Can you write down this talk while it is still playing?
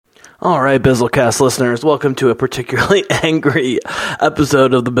All right, Bizzlecast listeners, welcome to a particularly angry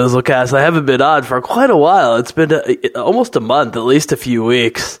episode of the Bizzlecast. I haven't been on for quite a while. It's been almost a month, at least a few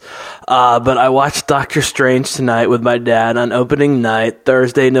weeks. But I watched Doctor Strange tonight with my dad on opening night,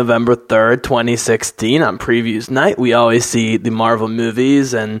 Thursday, November 3rd, 2016. On previews night, we always see the Marvel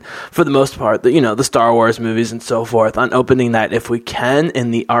movies and, for the most part, the Star Wars movies and so forth on opening night if we can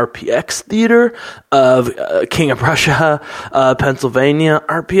in the RPX theater of King of Prussia, Pennsylvania.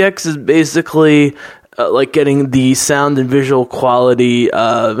 RPX is basically like getting the sound and visual quality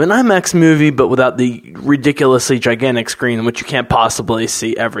of an IMAX movie, but without the ridiculously gigantic screen, which you can't possibly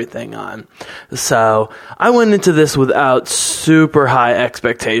see everything on. So I went into this without super high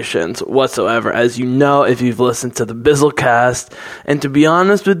expectations whatsoever, as you know if you've listened to the Bizzlecast. And to be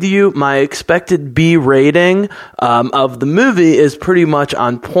honest with you, my expected B rating of the movie is pretty much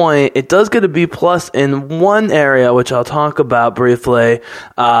on point. It does get a B plus in one area, which I'll talk about briefly,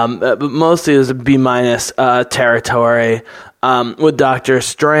 but mostly is a B minus territory with Doctor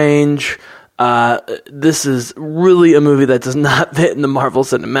Strange. This is really a movie that does not fit in the Marvel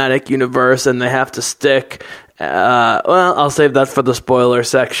Cinematic Universe, and they have to stick. I'll save that for the spoiler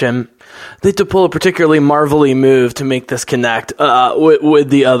section. They had to pull a particularly Marvel-y move to make this connect with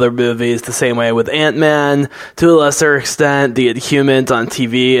the other movies, the same way with Ant-Man, to a lesser extent, the Inhumans on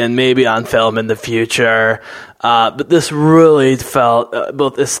TV and maybe on film in the future. But this really felt,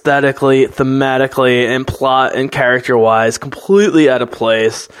 both aesthetically, thematically, and plot and character-wise, completely out of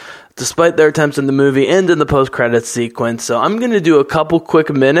place, despite their attempts in the movie and in the post-credits sequence. So I'm going to do a couple quick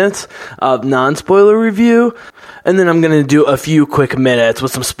minutes of non-spoiler review, and then I'm going to do a few quick minutes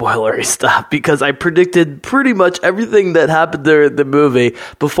with some spoilery stuff, because I predicted pretty much everything that happened during the movie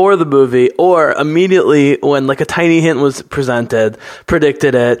before the movie, or immediately when like a tiny hint was presented,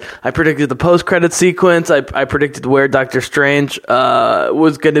 predicted it. I predicted the post-credits sequence. I predicted where Doctor Strange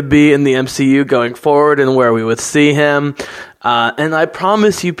was going to be in the MCU going forward and where we would see him. And I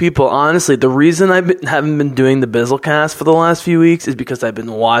promise you people, honestly, the reason haven't been doing the Bizzlecast for the last few weeks is because I've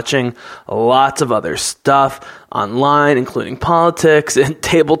been watching lots of other stuff online, including politics and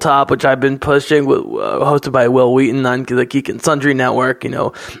tabletop, which I've been pushing, hosted by Will Wheaton on the Geek and Sundry Network.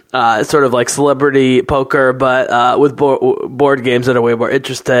 It's sort of like celebrity poker, but with board games that are way more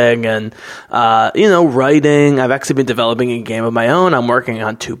interesting. And writing. I've actually been developing a game of my own. I'm working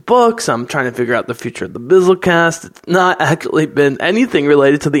on 2 books. I'm trying to figure out the future of the Bizzlecast. It's not actually been anything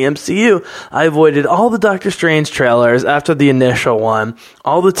related to the MCU. I avoided all the Doctor Strange trailers after the initial one,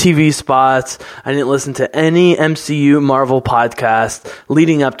 all the TV spots. I didn't listen to any MCU Marvel podcast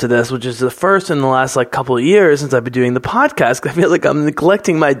leading up to this, which is the first in the last couple of years since I've been doing the podcast. I feel like I'm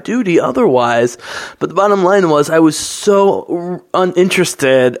neglecting my duty otherwise. But the bottom line was I was so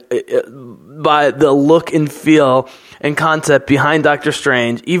uninterested by the look and feel and concept behind Doctor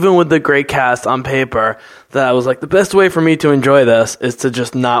Strange, even with the great cast on paper, that I was like, the best way for me to enjoy this is to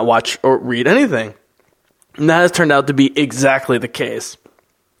just not watch or read anything. And that has turned out to be exactly the case.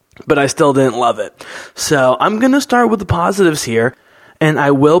 But I still didn't love it. So I'm going to start with the positives here, and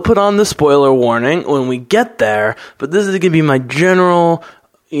I will put on the spoiler warning when we get there, but this is going to be my general,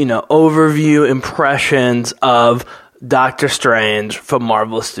 overview impressions of Doctor Strange from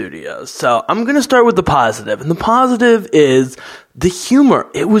Marvel Studios. So I'm going to start with the positive, and the positive is the humor.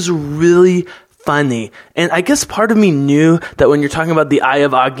 It was really funny. And I guess part of me knew that when you're talking about the Eye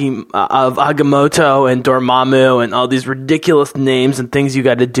of Agamotto and Dormammu and all these ridiculous names and things you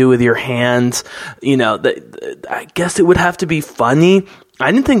got to do with your hands, I guess it would have to be funny.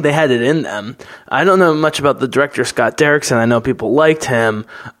 I didn't think they had it in them. I don't know much about the director, Scott Derrickson. I know people liked him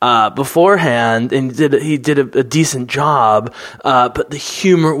beforehand, and he did a decent job, but the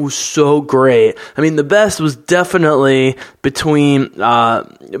humor was so great. I mean, the best was definitely between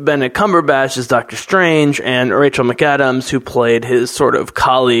Benedict Cumberbatch as Doctor Strange and Rachel McAdams, who played his sort of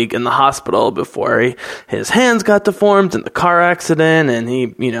colleague in the hospital before his hands got deformed in the car accident, and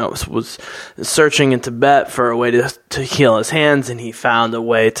he was searching in Tibet for a way to heal his hands, and he found a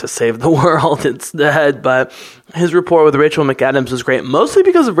way to save the world instead. But his rapport with Rachel McAdams was great, mostly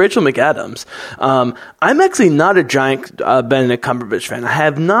because of Rachel McAdams. I'm actually not a giant Benedict Cumberbatch fan. I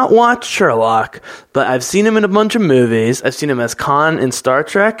have not watched Sherlock, but I've seen him in a bunch of movies. I've seen him as Khan in Star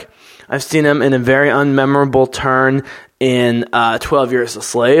Trek. I've seen him in a very unmemorable turn in 12 Years a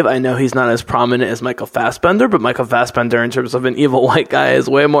Slave. I know he's not as prominent as Michael Fassbender, but Michael Fassbender in terms of an evil white guy is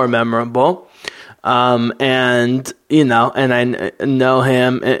way more memorable. And I know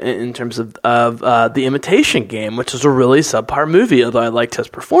him in terms of The Imitation Game, which is a really subpar movie, although I liked his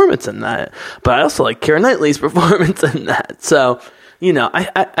performance in that. But I also like Keira Knightley's performance in that. So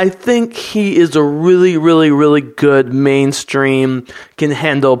I think he is a really, really, really good mainstream, can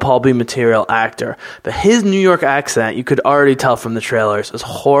handle Paul B. material actor. But his New York accent, you could already tell from the trailers, is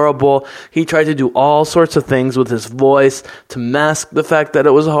horrible. He tried to do all sorts of things with his voice to mask the fact that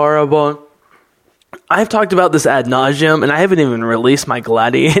it was horrible. I've talked about this ad nauseum, and I haven't even released my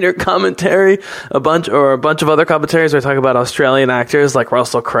Gladiator commentary, a bunch of other commentaries where I talk about Australian actors like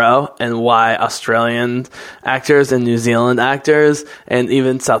Russell Crowe and why Australian actors and New Zealand actors and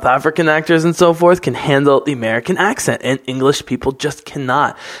even South African actors and so forth can handle the American accent, and English people just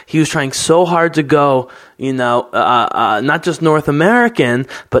cannot. He was trying so hard to go, not just North American,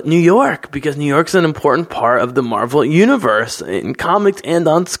 but New York, because New York's an important part of the Marvel universe in comics and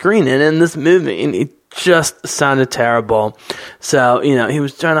on screen and in this movie, and it just sounded terrible. So, he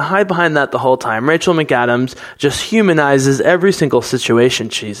was trying to hide behind that the whole time. Rachel McAdams just humanizes every single situation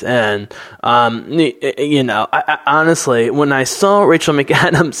she's in. I honestly, when I saw Rachel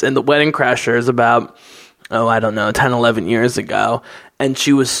McAdams in The Wedding Crashers about 10, 11 years ago, and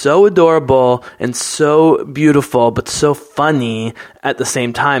she was so adorable and so beautiful, but so funny at the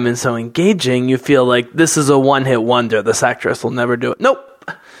same time and so engaging, you feel like this is a one-hit wonder. This actress will never do it. Nope.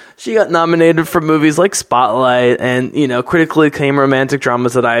 She got nominated for movies like Spotlight and, critically acclaimed romantic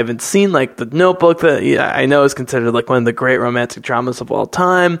dramas that I haven't seen, like The Notebook, that I know is considered like one of the great romantic dramas of all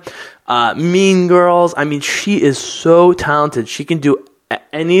time. Mean Girls. I mean, she is so talented. She can do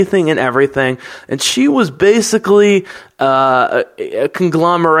anything and everything. And she was basically a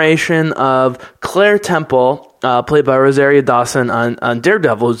conglomeration of Claire Temple, played by Rosario Dawson on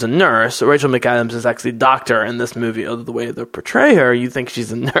Daredevil, who's a nurse. Rachel McAdams is actually a doctor in this movie. Although the way they portray her, you think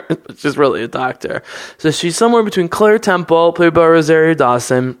she's a nurse, but she's really a doctor. So she's somewhere between Claire Temple, played by Rosario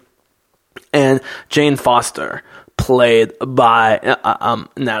Dawson, and Jane Foster, played by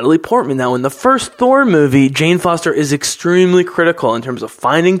Natalie Portman. Now, in the first Thor movie, Jane Foster is extremely critical in terms of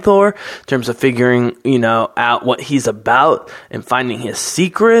finding Thor, in terms of figuring, out what he's about and finding his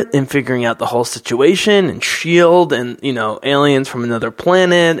secret and figuring out the whole situation and S.H.I.E.L.D. and, aliens from another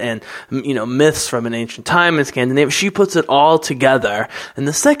planet and, myths from an ancient time in Scandinavia. She puts it all together. In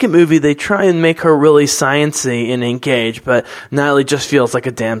the second movie, they try and make her really sciencey and engaged, but Natalie just feels like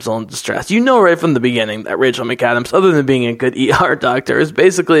a damsel in distress. Right from the beginning that Rachel McAdams, other than being a good ER doctor, is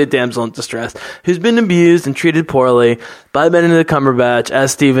basically a damsel in distress who's been abused and treated poorly by Benedict Cumberbatch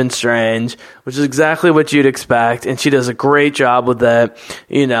as Stephen Strange, which is exactly what you'd expect, and she does a great job with it.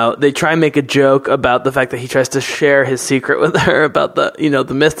 They try and make a joke about the fact that he tries to share his secret with her about the,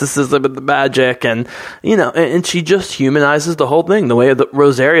 the mysticism and the magic, and, and she just humanizes the whole thing the way that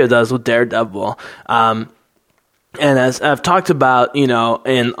Rosario does with Daredevil. And as I've talked about,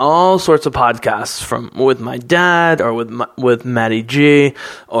 in all sorts of podcasts, with my dad or with Matty G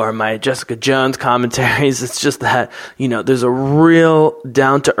or my Jessica Jones commentaries, it's just that, there's a real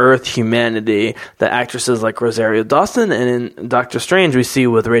down-to-earth humanity that actresses like Rosario Dawson and in Doctor Strange we see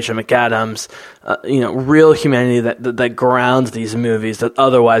with Rachel McAdams, real humanity that grounds these movies that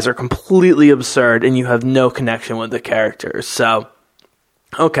otherwise are completely absurd and you have no connection with the characters.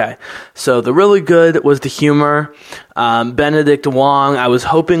 Okay, so the really good was the humor. Benedict Wong, I was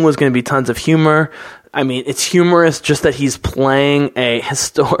hoping was going to be tons of humor. I mean, it's humorous just that he's playing a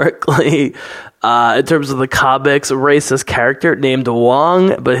historically, in terms of the comics, racist character named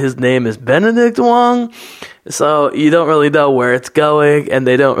Wong, but his name is Benedict Wong. So you don't really know where it's going, and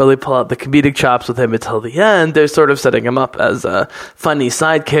they don't really pull out the comedic chops with him until the end. They're sort of setting him up as a funny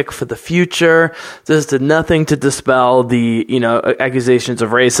sidekick for the future. This did nothing to dispel the, accusations of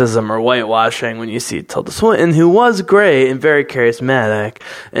racism or whitewashing when you see Tilda Swinton, who was great and very charismatic,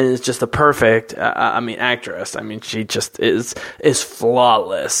 and is just a perfect, actress. I mean, she just is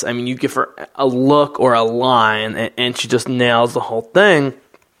flawless. I mean, you give her a look or a line, and she just nails the whole thing.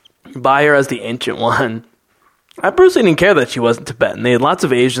 Buy her as the Ancient One. I personally didn't care that she wasn't Tibetan. They had lots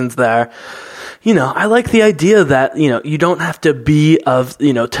of Asians there. I like the idea that, you don't have to be of,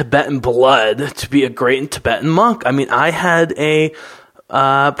 Tibetan blood to be a great Tibetan monk. I mean, I had a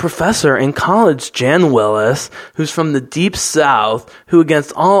professor in college, Jan Willis, who's from the Deep South, who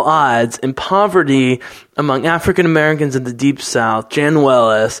against all odds in poverty among African Americans in the Deep South, Jan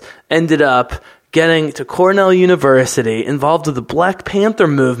Willis ended up getting to Cornell University, involved with the Black Panther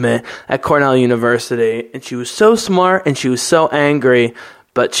movement at Cornell University, and she was so smart and she was so angry,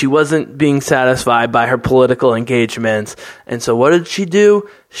 but she wasn't being satisfied by her political engagements. And so what did she do?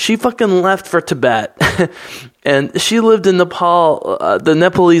 she fucking left for Tibet. And she lived in Nepal, the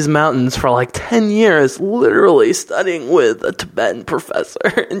Nepalese mountains for like 10 years, literally studying with a Tibetan professor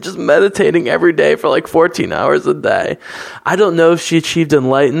and just meditating every day for like 14 hours a day. I don't know if she achieved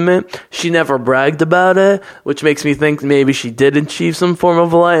enlightenment. She never bragged about it, which makes me think maybe she did achieve some form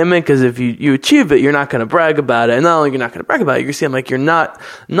of enlightenment, because if you achieve it, you're not going to brag about it. And not only you're not going to brag about it, you seem like you're not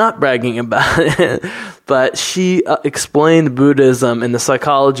bragging about it. But she explained Buddhism and the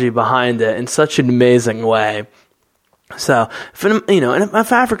psychology behind it in such an amazing way. So, if an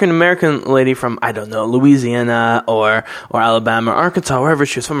African American lady from, I don't know, Louisiana or Alabama or Arkansas, wherever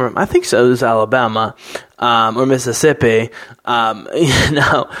she was from, I think so, it was Alabama, or Mississippi,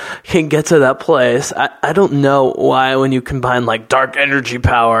 can get to that place. I don't know why, when you combine like dark energy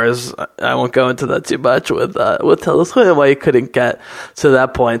powers, I won't go into that too much with Tilda Swinton, why you couldn't get to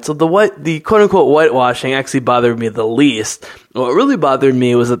that point. So the quote unquote whitewashing actually bothered me the least. What really bothered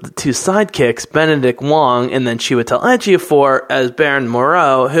me was that the two sidekicks, Benedict Wong and then Chiwetel Ejiofor as Baron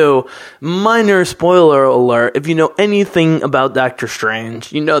Moreau, who, minor spoiler alert, if you know anything about Doctor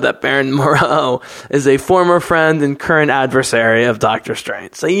Strange, you know that Baron Moreau is a former friend and current adversary of Doctor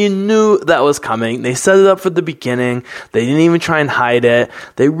Strange. So you knew that was coming. They set it up from the beginning. They didn't even try and hide it.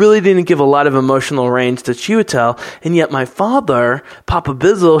 They really didn't give a lot of emotional range to Chiwetel, and yet my father, Papa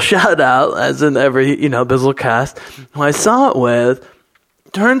Bizzle, shout out, as in every, Bizzle cast, who I saw it with,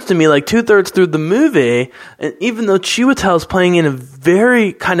 turns to me like 2/3 through the movie, and even though Chiwetel's playing in a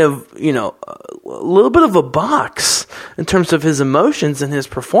very kind of, a little bit of a box in terms of his emotions and his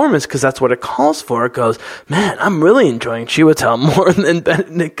performance, because that's what it calls for, it goes, man, I'm really enjoying Chiwetel more than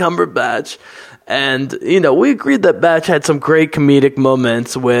Benedict Cumberbatch. And, we agreed that Batch had some great comedic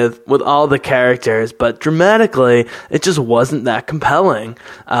moments with all the characters, but dramatically, it just wasn't that compelling.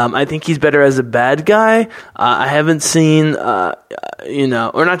 I think he's better as a bad guy. I haven't seen, or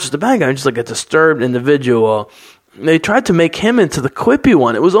not just a bad guy, just like a disturbed individual. They tried to make him into the quippy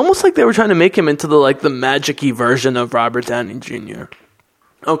one. It was almost like they were trying to make him into the magic-y version of Robert Downey Jr.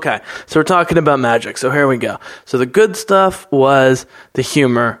 Okay, so we're talking about magic, so here we go. So the good stuff was the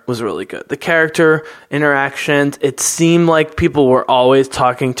humor was really good. The character interactions, it seemed like people were always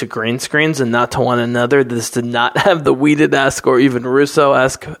talking to green screens and not to one another. This did not have the Whedon-esque or even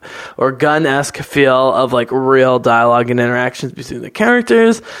Russo-esque or Gunn-esque feel of real dialogue and interactions between the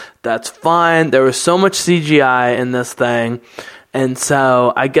characters. That's fine. There was so much CGI in this thing. And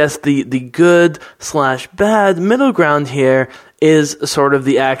so I guess the good/bad middle ground here is sort of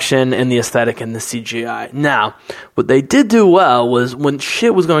the action and the aesthetic and the CGI. Now, what they did do well was when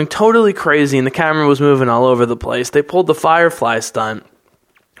shit was going totally crazy and the camera was moving all over the place, they pulled the Firefly stunt,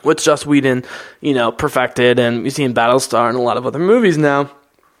 which Joss Whedon, perfected, and you see in Battlestar and a lot of other movies now,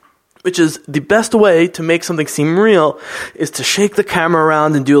 which is the best way to make something seem real is to shake the camera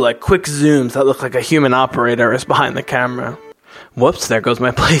around and do quick zooms that look like a human operator is behind the camera. Whoops, there goes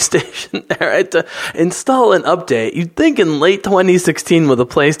my PlayStation there. I had to install an update. You'd think in late 2016 with a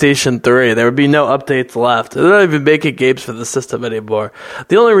PlayStation 3, there would be no updates left. They're not even making games for the system anymore.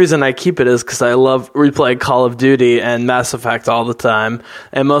 The only reason I keep it is because I love replaying Call of Duty and Mass Effect all the time,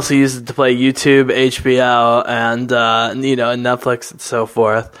 and mostly use it to play YouTube, HBO, and Netflix and so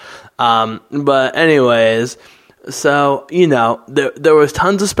forth. But anyways... So, there was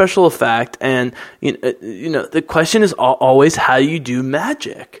tons of special effect, and, the question is always how you do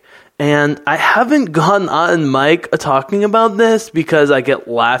magic. And I haven't gone on mic talking about this because I get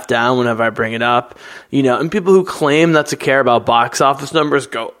laughed down whenever I bring it up, and people who claim not to care about box office numbers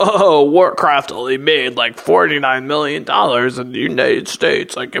go, oh, Warcraft only made $49 million in the United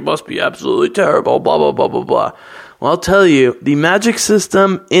States. It must be absolutely terrible, blah, blah, blah, blah, blah. Well, I'll tell you, the magic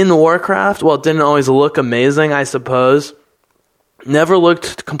system in Warcraft, while it didn't always look amazing, I suppose, never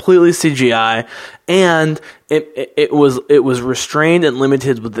looked completely CGI, and it was restrained and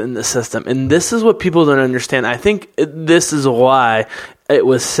limited within the system. And this is what people don't understand. I think this is why it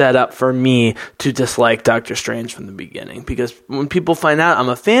was set up for me to dislike Doctor Strange from the beginning. Because when people find out I'm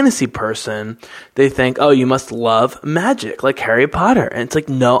a fantasy person, they think, oh, you must love magic, like Harry Potter. And it's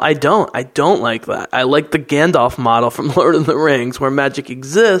no, I don't. I don't like that. I like the Gandalf model from Lord of the Rings, where magic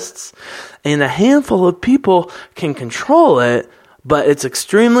exists, and a handful of people can control it, but it's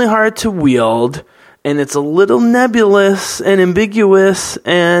extremely hard to wield, and it's a little nebulous and ambiguous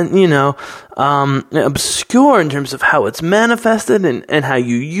and, obscure in terms of how it's manifested and how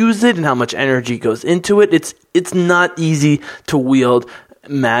you use it and how much energy goes into it. It's not easy to wield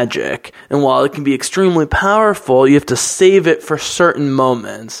magic. And while it can be extremely powerful, you have to save it for certain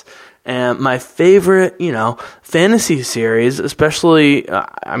moments. And my favorite, fantasy series, especially,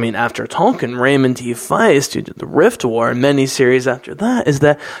 after Tolkien, Raymond T. Feist, who did the Rift War, and many series after that, is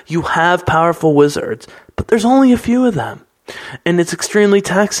that you have powerful wizards, but there's only a few of them. And it's extremely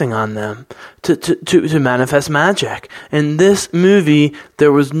taxing on them to manifest magic. In this movie,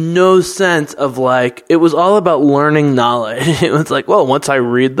 there was no sense of it was all about learning knowledge. It was like, well, once I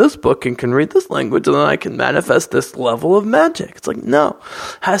read this book and can read this language, then I can manifest this level of magic. It's like, no, it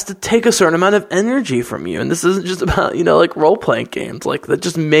has to take a certain amount of energy from you. And this isn't just about, role-playing games. That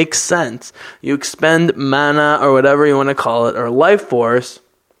just makes sense. You expend mana or whatever you want to call it, or life force,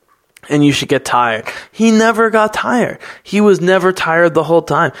 and you should get tired. He never got tired. He was never tired the whole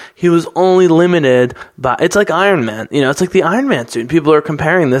time. He was only limited by, it's like Iron Man. It's like the Iron Man suit. People are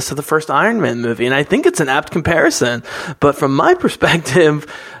comparing this to the first Iron Man movie, and I think it's an apt comparison. But from my perspective,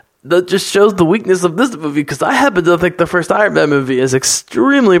 that just shows the weakness of this movie, because I happen to think the first Iron Man movie is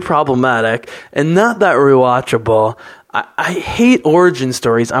extremely problematic and not that rewatchable. I hate origin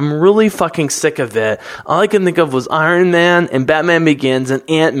stories. I'm really fucking sick of it. All I can think of was Iron Man and Batman Begins and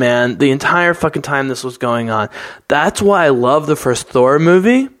Ant-Man the entire fucking time this was going on. That's why I love the first Thor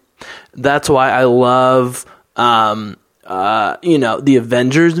movie. That's why I love, the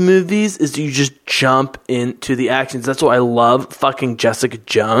Avengers movies, is you just jump into the actions. That's why I love fucking Jessica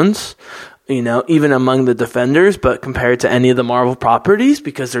Jones. Even among the Defenders, but compared to any of the Marvel properties,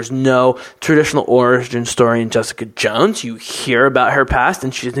 because there's no traditional origin story in Jessica Jones. You hear about her past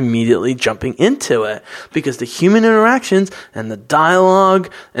and she's immediately jumping into it, because the human interactions and the dialogue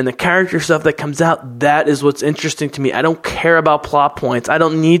and the character stuff that comes out, that is what's interesting to me. I don't care about plot points. I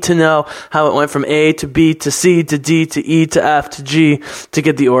don't need to know how it went from A to B to C to D to E to F to G to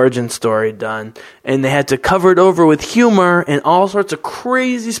get the origin story done. And they had to cover it over with humor and all sorts of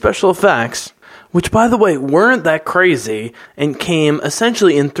crazy special effects, which, by the way, weren't that crazy and came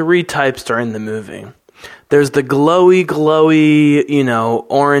essentially in three types during the movie. There's the glowy,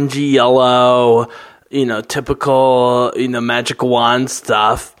 orangey yellow, typical, magic wand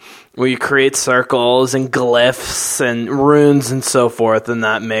stuff, where you create circles and glyphs and runes and so forth, and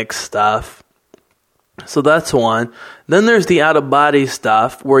that makes stuff. So that's one. Then there's the out-of-body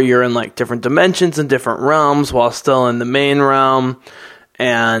stuff, where you're in different dimensions and different realms while still in the main realm,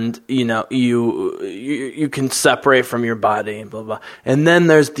 and you can separate from your body, blah blah. And then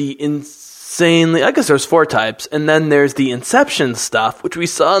there's the insanely, I guess there's four types, and then there's the Inception stuff, which we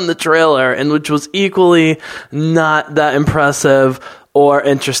saw in the trailer and which was equally not that impressive or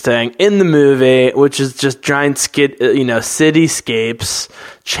interesting in the movie, which is just giant cityscapes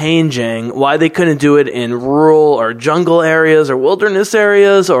changing. Why they couldn't do it in rural or jungle areas or wilderness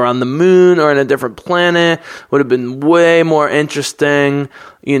areas or on the moon or in a different planet would have been way more interesting.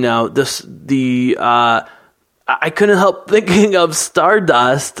 I couldn't help thinking of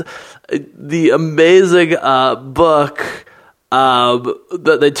Stardust, the amazing book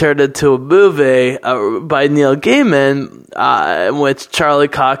that they turned into a movie by Neil Gaiman, in which Charlie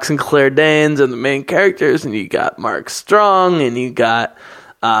Cox and Claire Danes are the main characters, and you got Mark Strong, and you got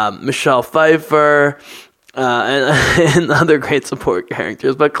Michelle Pfeiffer, and other great support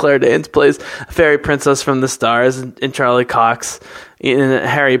characters. But Claire Danes plays a fairy princess from the stars, and Charlie Cox in a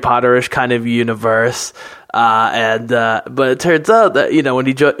Harry Potterish kind of universe. But it turns out that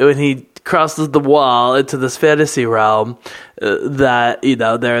when he crosses the wall into this fantasy realm, that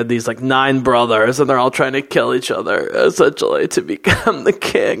there are these 9 brothers, and they're all trying to kill each other essentially to become the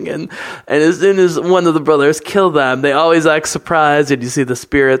king. And as soon as one of the brothers kill them, they always act surprised, and you see the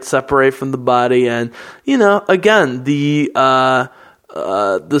spirit separate from the body. And again, the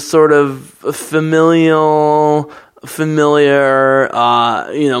sort of familiar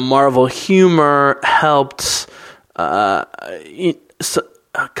Marvel humor helped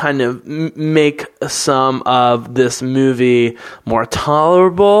kind of make some of this movie more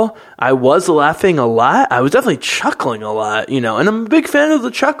tolerable. I was laughing a lot. I was definitely chuckling a lot, and I'm a big fan of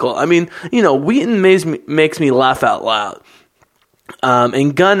the chuckle. Wheaton makes me laugh out loud.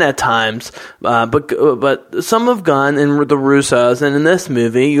 And Gunn at times, but some of Gunn and the Russos, and in this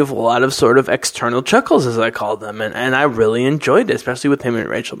movie, you have a lot of sort of external chuckles, as I call them, and I really enjoyed it, especially with him and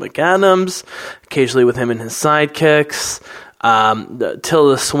Rachel McAdams, occasionally with him and his sidekicks.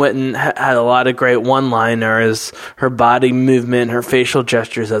 Tilda Swinton had a lot of great one-liners. Her body movement, her facial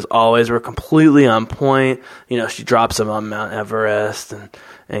gestures, as always, were completely on point. She drops him on Mount Everest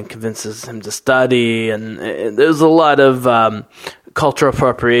and convinces him to study, and there's a lot of cultural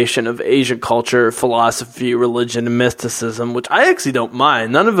appropriation of Asian culture, philosophy, religion, and mysticism, which I actually don't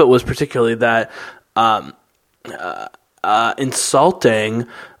mind. None of it was particularly that insulting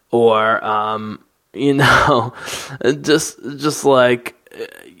or just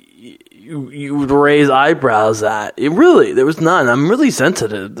you would raise eyebrows at. There was none. I'm really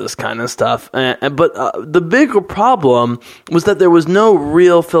sensitive to this kind of stuff. But the bigger problem was that there was no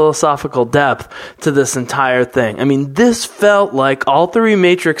real philosophical depth to this entire thing. I mean, this felt like all three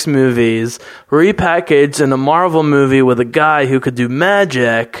Matrix movies repackaged in a Marvel movie with a guy who could do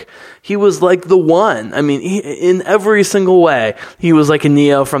magic. He was like the one. I mean, in every single way, he was like a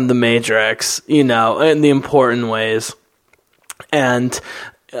Neo from the Matrix, in the important ways. And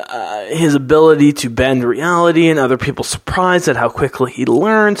his ability to bend reality, and other people surprised at how quickly he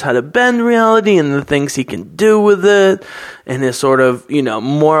learns how to bend reality and the things he can do with it, and his sort of,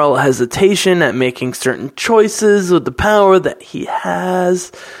 moral hesitation at making certain choices with the power that he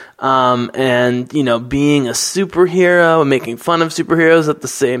has. And, being a superhero and making fun of superheroes at the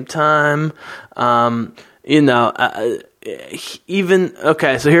same time.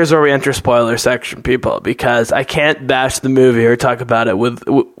 Okay, so here's where we enter spoiler section, people, because I can't bash the movie or talk about it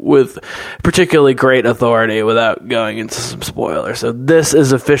with particularly great authority without going into some spoilers. So this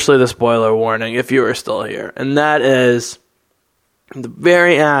is officially the spoiler warning if you are still here. And that is the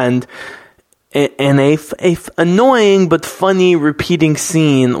very end, in a annoying but funny repeating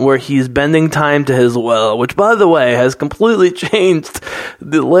scene where he's bending time to his will, which, by the way, has completely changed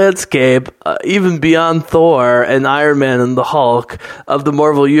the landscape, even beyond Thor and Iron Man and the Hulk of the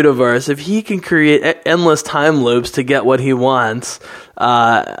Marvel Universe. If he can create endless time loops to get what he wants,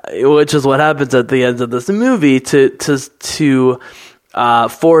 which is what happens at the end of this movie, to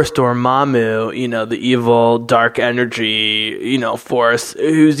force Dormammu, the evil dark energy, force,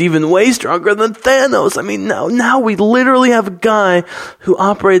 who's even way stronger than Thanos. I mean, now we literally have a guy who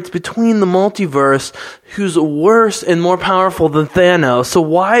operates between the multiverse who's worse and more powerful than Thanos. So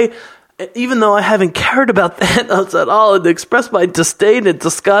why, even though I haven't cared about Thanos at all and expressed my disdain and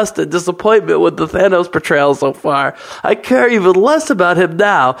disgust and disappointment with the Thanos portrayal so far, I care even less about him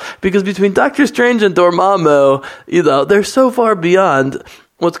now, because between Doctor Strange and Dormammu, they're so far beyond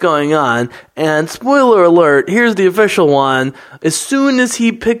what's going on. And spoiler alert, here's the official one. As soon as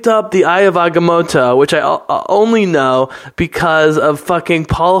he picked up the Eye of Agamotto, which I only know because of fucking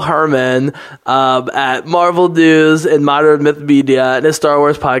Paul Herman at Marvel News and Modern Myth Media and his Star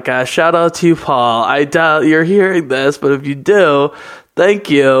Wars podcast. Shout out to you, Paul. I doubt you're hearing this, but if you do,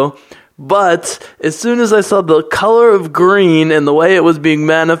 thank you. But as soon as I saw the color of green and the way it was being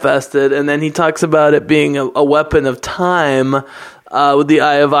manifested, and then he talks about it being a weapon of time, with the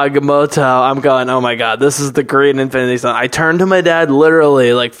Eye of Agamotto, I'm going, oh my god, this is the green Infinity Stone. I turned to my dad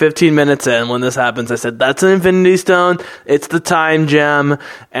literally like 15 minutes in when this happens. I said, that's an Infinity Stone. It's the time gem.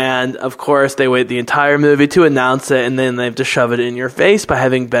 And of course, they wait the entire movie to announce it, and then they have to shove it in your face by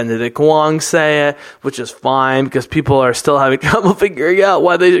having Benedict Wong say it, which is fine because people are still having trouble figuring out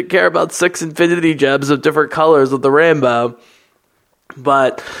why they should care about 6 Infinity Gems of different colors of the rainbow.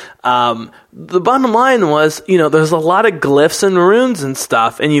 But the bottom line was, there's a lot of glyphs and runes and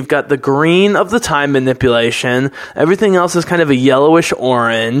stuff, and you've got the green of the time manipulation. Everything else is kind of a yellowish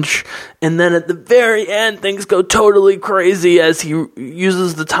orange. And then at the very end, things go totally crazy as he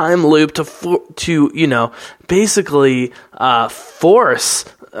uses the time loop to basically force,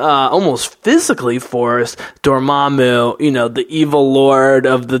 almost physically force Dormammu, the evil lord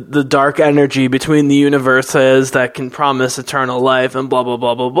of the dark energy between the universes that can promise eternal life and blah, blah,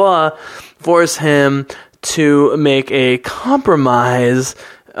 blah, blah, blah, force him to make a compromise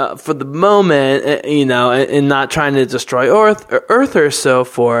for the moment, and not trying to destroy Earth or so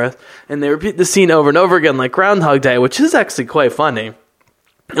forth. And they repeat the scene over and over again like Groundhog Day, which is actually quite funny,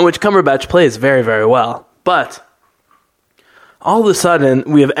 and which Cumberbatch plays very, very well. But all of a sudden,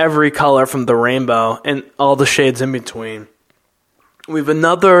 we have every color from the rainbow and all the shades in between. We have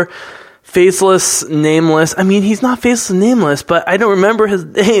another faceless, nameless. I mean, he's not faceless and nameless, but I don't remember his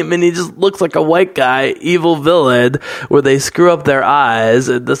name, and he just looks like a white guy, evil villain, where they screw up their eyes.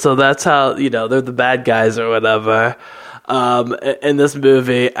 And so that's how, they're the bad guys or whatever. In this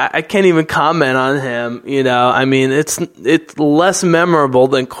movie, I can't even comment on him. I mean, it's less memorable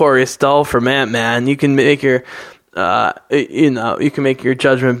than Corey Stoll from Ant-Man. You can make your you can make your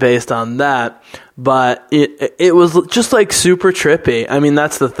judgment based on that, but it was just like super trippy. I mean,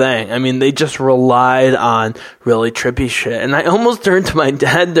 that's the thing. I mean, they just relied on really trippy shit, and I almost turned to my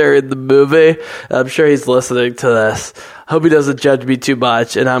dad during the movie. I'm sure he's listening to this. Hope he doesn't judge me too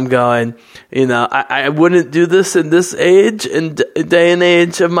much. And I'm going, I wouldn't do this in this age and day and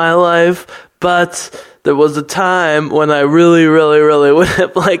age of my life, but there was a time when I really, really, really would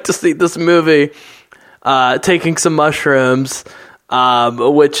have liked to see this movie taking some mushrooms,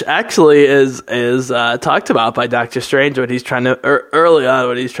 which actually is talked about by Doctor Strange when he's trying to early on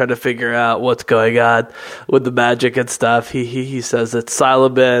when he's trying to figure out what's going on with the magic and stuff. He says it's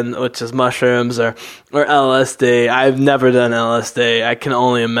psilocybin, which is mushrooms, or LSD. I've never done LSD. I can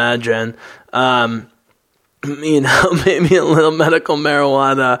only imagine. Maybe a little medical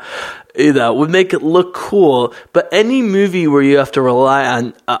marijuana, would make it look cool. But any movie where you have to rely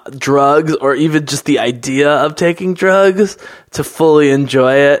on drugs, or even just the idea of taking drugs to fully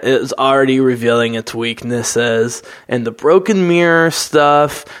enjoy it, is already revealing its weaknesses. And the broken mirror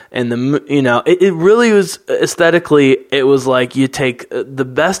stuff, and it really was aesthetically, it was like you take the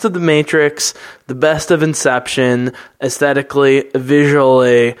best of The Matrix, the best of Inception, aesthetically,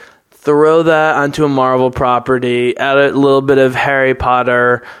 visually, throw that onto a Marvel property, add a little bit of Harry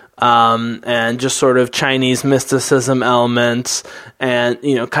Potter, and just sort of Chinese mysticism elements, and,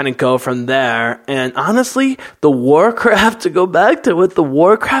 kind of go from there. And honestly, the Warcraft, to go back to it, the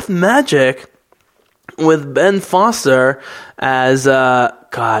Warcraft magic with Ben Foster as,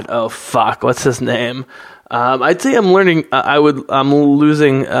 what's his name? I'd say I'm losing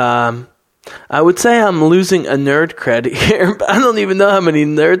a nerd credit here, but I don't even know how many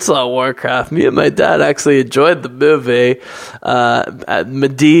nerds saw Warcraft. Me and my dad actually enjoyed the movie.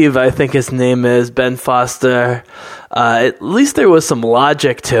 Medivh, I think his name is, Ben Foster. At least there was some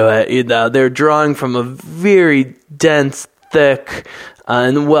logic to it. They're drawing from a very dense, thick,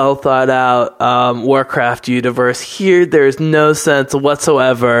 and well thought out Warcraft universe. Here, there's no sense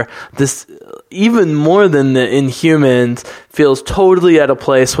whatsoever. This, even more than the Inhumans, feels totally out of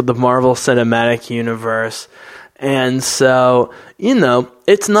place with the Marvel Cinematic Universe. And so,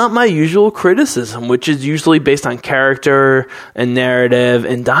 it's not my usual criticism, which is usually based on character and narrative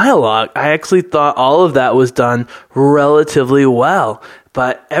and dialogue. I actually thought all of that was done relatively well.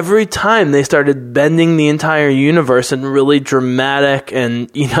 But every time they started bending the entire universe in really dramatic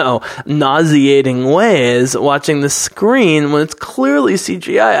and, nauseating ways, watching the screen when it's clearly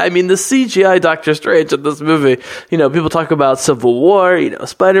CGI. I mean, the CGI Doctor Strange in this movie, people talk about Civil War,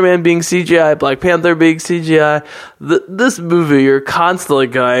 Spider-Man being CGI, Black Panther being CGI. This movie, you're constantly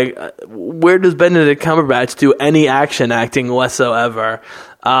going, where does Benedict Cumberbatch do any action acting whatsoever?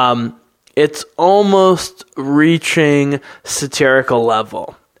 It's almost reaching satirical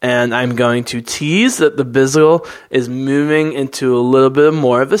level. And I'm going to tease that the Bizzle is moving into a little bit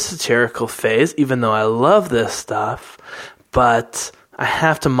more of a satirical phase, even though I love this stuff. But I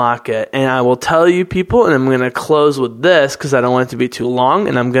have to mock it. And I will tell you, people, and I'm going to close with this because I don't want it to be too long.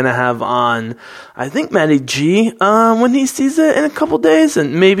 And I'm going to have on, I think, Matty G when he sees it in a couple days.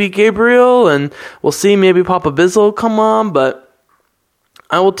 And maybe Gabriel. And we'll see, maybe Papa Bizzle come on. But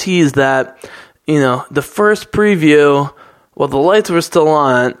I will tease that, the first preview, while the lights were still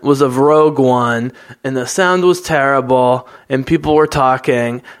on, was of Rogue One, and the sound was terrible, and people were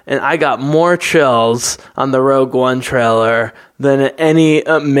talking, and I got more chills on the Rogue One trailer than at any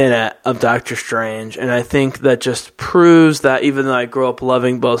minute of Doctor Strange. And I think that just proves that even though I grew up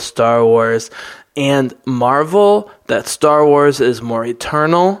loving both Star Wars and Marvel, that Star Wars is more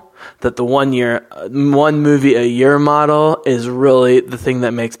eternal, that the one movie a year model is really the thing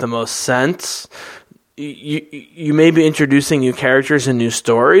that makes the most sense. You may be introducing new characters and new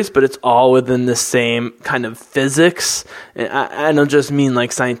stories, but it's all within the same kind of physics. And I don't just mean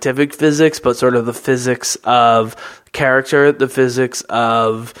like scientific physics, but sort of the physics of character, the physics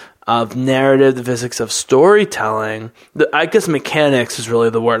of narrative, the physics of storytelling. I guess mechanics is really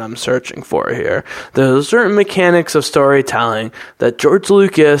the word I'm searching for here. There's certain mechanics of storytelling that George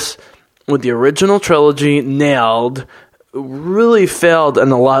Lucas, with the original trilogy, nailed, really failed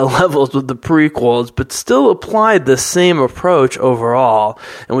on a lot of levels with the prequels, but still applied the same approach overall,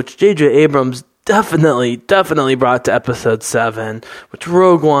 in which J.J. Abrams definitely brought to episode 7, which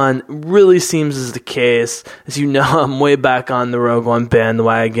Rogue One really seems is the case. As you know, I'm way back on the Rogue One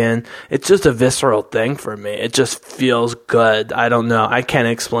bandwagon. It's just a visceral thing for me. It just feels good. I don't know. I can't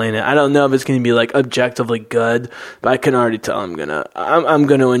explain it. I don't know if it's going to be like objectively good, but I can already tell I'm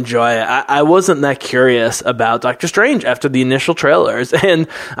gonna enjoy it. I wasn't that curious about Doctor Strange after the initial trailers, and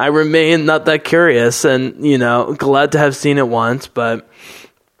I remain not that curious, and glad to have seen it once, but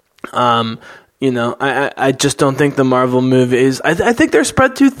I just don't think the Marvel movies, I think they're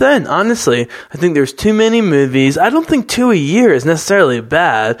spread too thin, honestly. I think there's too many movies. I don't think 2 a year is necessarily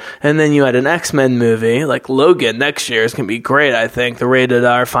bad. And then you had an X-Men movie, like Logan next year is going to be great, I think. The rated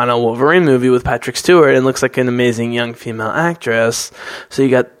R final Wolverine movie with Patrick Stewart, and looks like an amazing young female actress. So you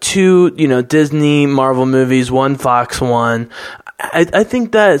got 2, Disney Marvel movies, 1 Fox one. I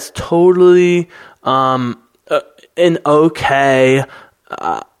think that is totally an okay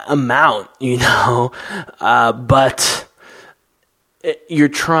amount, but you're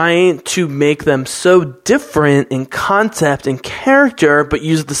trying to make them so different in concept and character, but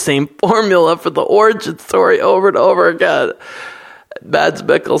use the same formula for the origin story over and over again. Mads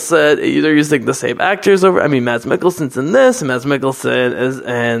Mikkelsen, they're using the same actors Mads Mikkelsen's in this, and Mads Mikkelsen is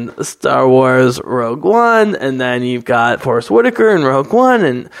in Star Wars Rogue One, and then you've got Forrest Whitaker in Rogue One,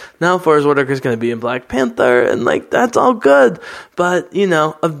 and now Forrest Whitaker's going to be in Black Panther, and that's all good. But,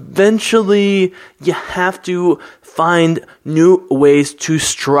 eventually you have to find new ways to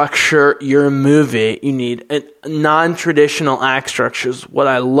structure your movie. You need non-traditional act structures. What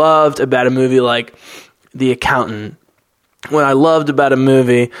I loved about a movie like The Accountant, what I loved about a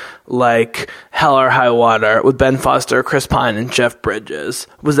movie like Hell or High Water with Ben Foster, Chris Pine, and Jeff Bridges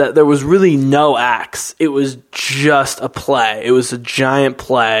was that there was really no acts. It was just a play. It was a giant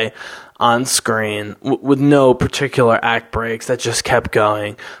play on screen with no particular act breaks that just kept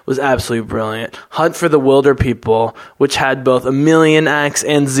going. It was absolutely brilliant. Hunt for the Wilder People, which had both a million acts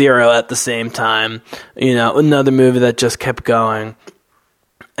and zero at the same time. Another movie that just kept going.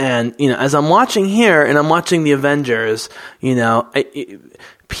 And, as I'm watching here and I'm watching The Avengers,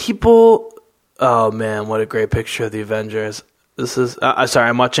 people, oh man, what a great picture of The Avengers. This is,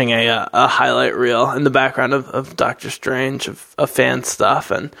 I'm watching a highlight reel in the background of Doctor Strange, of fan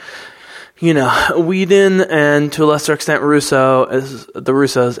stuff. And, Whedon and to a lesser extent Russo, as the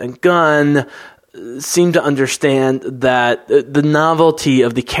Russos and Gunn, seem to understand that the novelty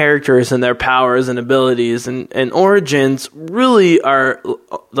of the characters and their powers and abilities and origins really are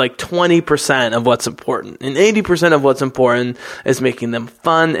like 20% of what's important. And 80% of what's important is making them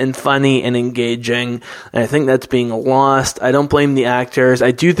fun and funny and engaging. And I think that's being lost. I don't blame the actors.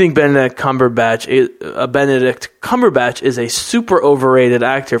 I do think Benedict Cumberbatch is a super overrated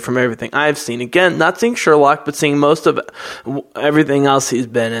actor from everything I've seen. Again, not seeing Sherlock, but seeing most of everything else he's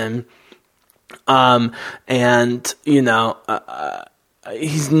been in.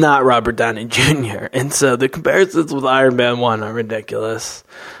 He's not Robert Downey Jr. And so the comparisons with Iron Man 1 are ridiculous.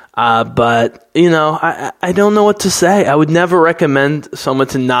 But I don't know what to say. I would never recommend someone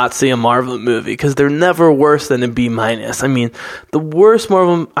to not see a Marvel movie because they're never worse than a B-. The worst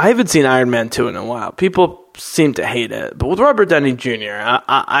Marvel, I haven't seen Iron Man 2 in a while. People seem to hate it. But with Robert Downey Jr.,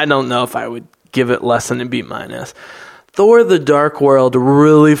 I don't know if I would give it less than a B-. Thor: The Dark World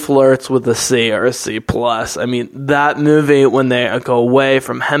really flirts with a C or a C+. That movie, when they go away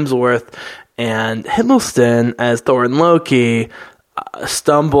from Hemsworth and Hiddleston as Thor and Loki,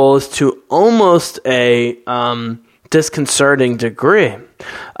 stumbles to almost a disconcerting degree.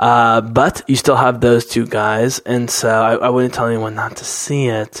 But you still have those two guys, and so I wouldn't tell anyone not to see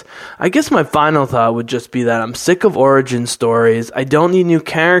it. I guess my final thought would just be that I'm sick of origin stories. I don't need new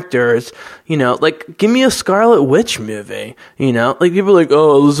characters. Give me a Scarlet Witch movie. People are like,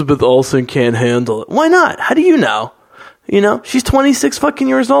 oh, Elizabeth Olsen can't handle it. Why not? How do you know? She's 26 fucking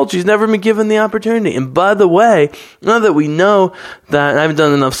years old. She's never been given the opportunity. And by the way, now that we know that, and I haven't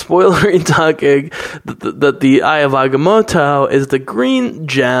done enough spoilery talking, that the Eye of Agamotto is the green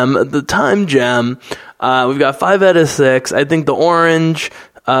gem, the time gem. We've got 5 out of 6. I think the orange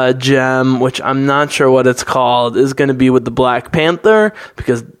gem, which I'm not sure what it's called, is going to be with the Black Panther,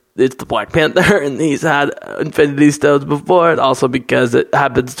 because it's the Black Panther, and he's had Infinity Stones before, and also because it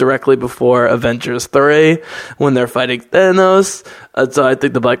happens directly before Avengers 3, when they're fighting Thanos. So I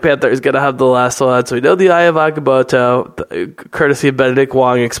think the Black Panther is going to have the last one. So we know the Eye of Agamotto, courtesy of Benedict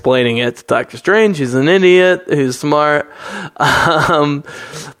Wong explaining it to Doctor Strange. He's an idiot, who's smart,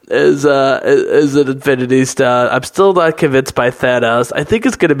 is an Infinity Stone. I'm still not convinced by Thanos. I think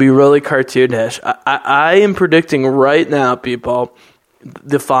it's going to be really cartoonish. I am predicting right now, people,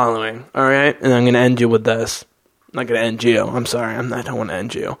 the following, all right? And I'm going to end you with this. I'm not going to end you. I'm sorry. I don't want to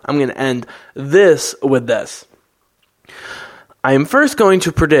end you. I'm going to end this with this. I am first going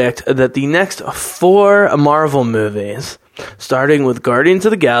to predict that the next 4 Marvel movies, starting with Guardians of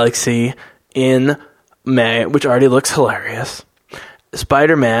the Galaxy in May, which already looks hilarious,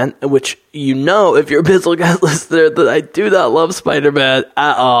 Spider-Man, which if you're a Bizzlecast listener, that I do not love Spider-Man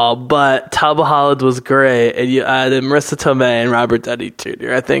at all, but Tom Holland was great, and you added Marissa Tomei and Robert Downey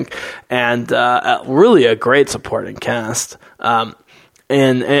Jr., I think, and really a great supporting cast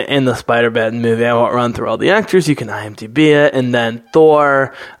in the Spider-Man movie. I won't run through all the actors. You can IMDb it, and then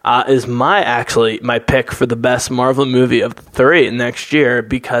Thor is my pick for the best Marvel movie of the 3 next year,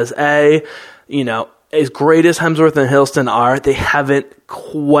 because as great as Hemsworth and Hiddleston are, they haven't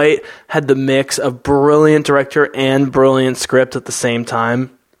quite had the mix of brilliant director and brilliant script at the same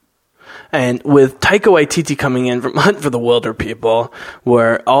time. And with Taika Waititi coming in from Hunt for the Wilder People,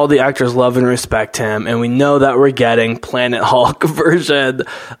 where all the actors love and respect him, and we know that we're getting Planet Hulk version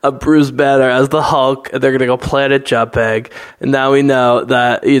of Bruce Banner as the Hulk, and they're going to go Planet Jumping. And now we know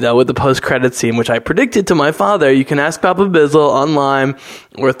that, with the post-credit scene, which I predicted to my father, you can ask Papa Bizzle online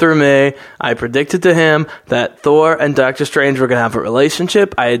or through me, I predicted to him that Thor and Doctor Strange were going to have a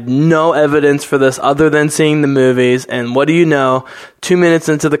relationship. I had no evidence for this other than seeing the movies, and what do you know? 2 minutes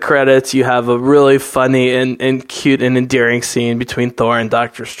into the credits, you have a really funny and cute and endearing scene between Thor and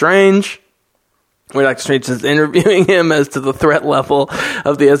Doctor Strange, where Doctor Strange is interviewing him as to the threat level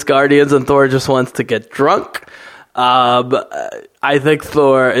of the Asgardians, and Thor just wants to get drunk. I think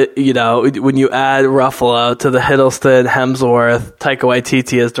Thor, when you add Ruffalo to the Hiddleston, Hemsworth, Taika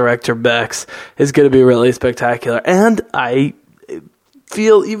Waititi as Director Bix, is going to be really spectacular. And I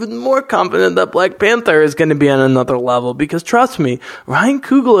feel even more confident that Black Panther is going to be on another level, because trust me, Ryan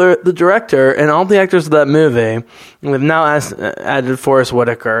Coogler, the director, and all the actors of that movie, we've now added Forrest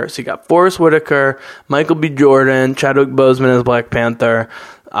Whitaker. So you got Forrest Whitaker, Michael B. Jordan, Chadwick Boseman as Black Panther,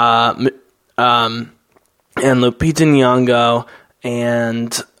 and Lupita Nyong'o, and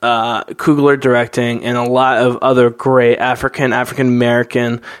Coogler directing, and a lot of other great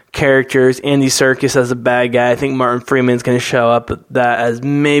African-American characters. Andy Serkis as a bad guy. I think Martin Freeman's going to show up that as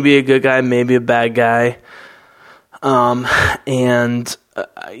maybe a good guy, maybe a bad guy. Just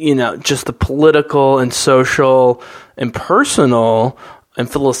the political and social and personal and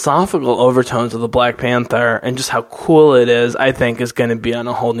philosophical overtones of the Black Panther and just how cool it is, I think, is going to be on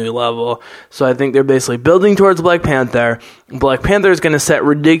a whole new level. So I think they're basically building towards Black Panther. Black Panther is going to set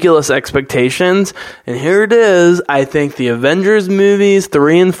ridiculous expectations. And here it is. I think the Avengers movies,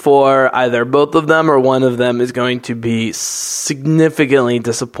 3 and 4, either both of them or one of them is going to be significantly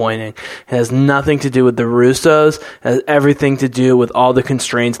disappointing. It has nothing to do with the Russos. It has everything to do with all the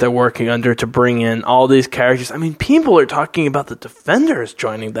constraints they're working under to bring in all these characters. I mean, people are talking about the Defenders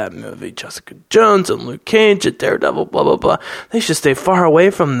joining that movie. Jessica Jones and Luke Cage and Daredevil, blah, blah, blah. They should stay far away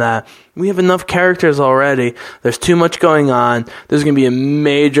from that. We have enough characters already. There's too much going on. There's going to be a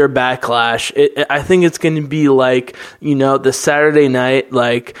major backlash. I think it's going to be like, the Saturday night,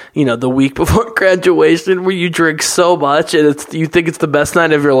 the week before graduation, where you drink so much and you think it's the best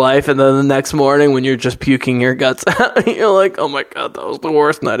night of your life, and then the next morning when you're just puking your guts out, you're like, oh my God, that was the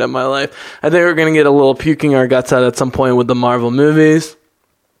worst night of my life. I think we're going to get a little puking our guts out at some point with the Marvel movies.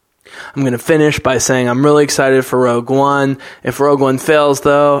 I'm going to finish by saying I'm really excited for Rogue One. If Rogue One fails,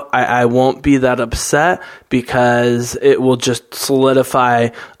 though, I won't be that upset, because it will just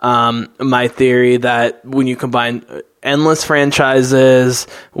solidify my theory that when you combine endless franchises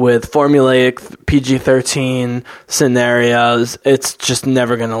with formulaic PG-13 scenarios, it's just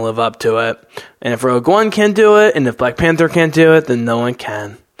never going to live up to it. And if Rogue One can't do it, and if Black Panther can't do it, then no one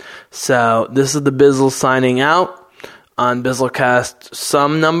can. So this is the Bizzle signing out on Bizzlecast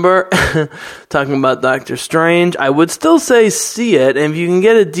some number, talking about Doctor Strange. I would still say see it, and if you can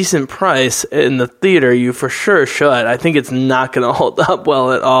get a decent price in the theater, you for sure should. I think it's not going to hold up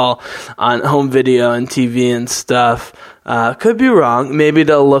well at all on home video and TV and stuff. Could be wrong. Maybe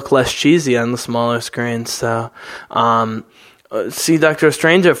it'll look less cheesy on the smaller screen. So, see Doctor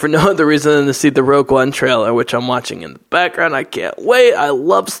Strange for no other reason than to see the Rogue One trailer, which I'm watching in the background. I can't wait. I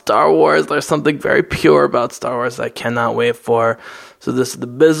love Star Wars. There's something very pure about Star Wars I cannot wait for. So this is the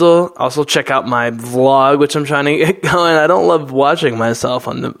Bizzle. Also check out my vlog, which I'm trying to get going. I don't love watching myself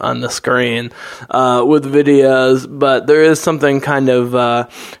on the screen with videos, but there is something kind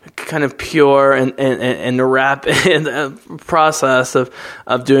of pure and rapid process of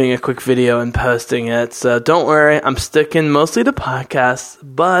doing a quick video and posting it. So don't worry, I'm sticking mostly to podcasts,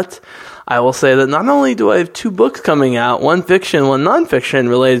 but I will say that not only do I have 2 books coming out, one fiction, one nonfiction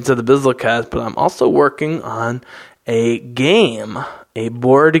related to the Bizzlecast, but I'm also working on a game, a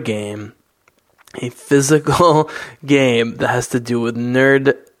board game, a physical game that has to do with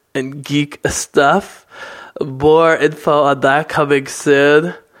nerd and geek stuff. More info on that coming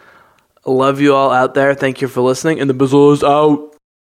soon. Love you all out there. Thank you for listening, and the Bizzle is out.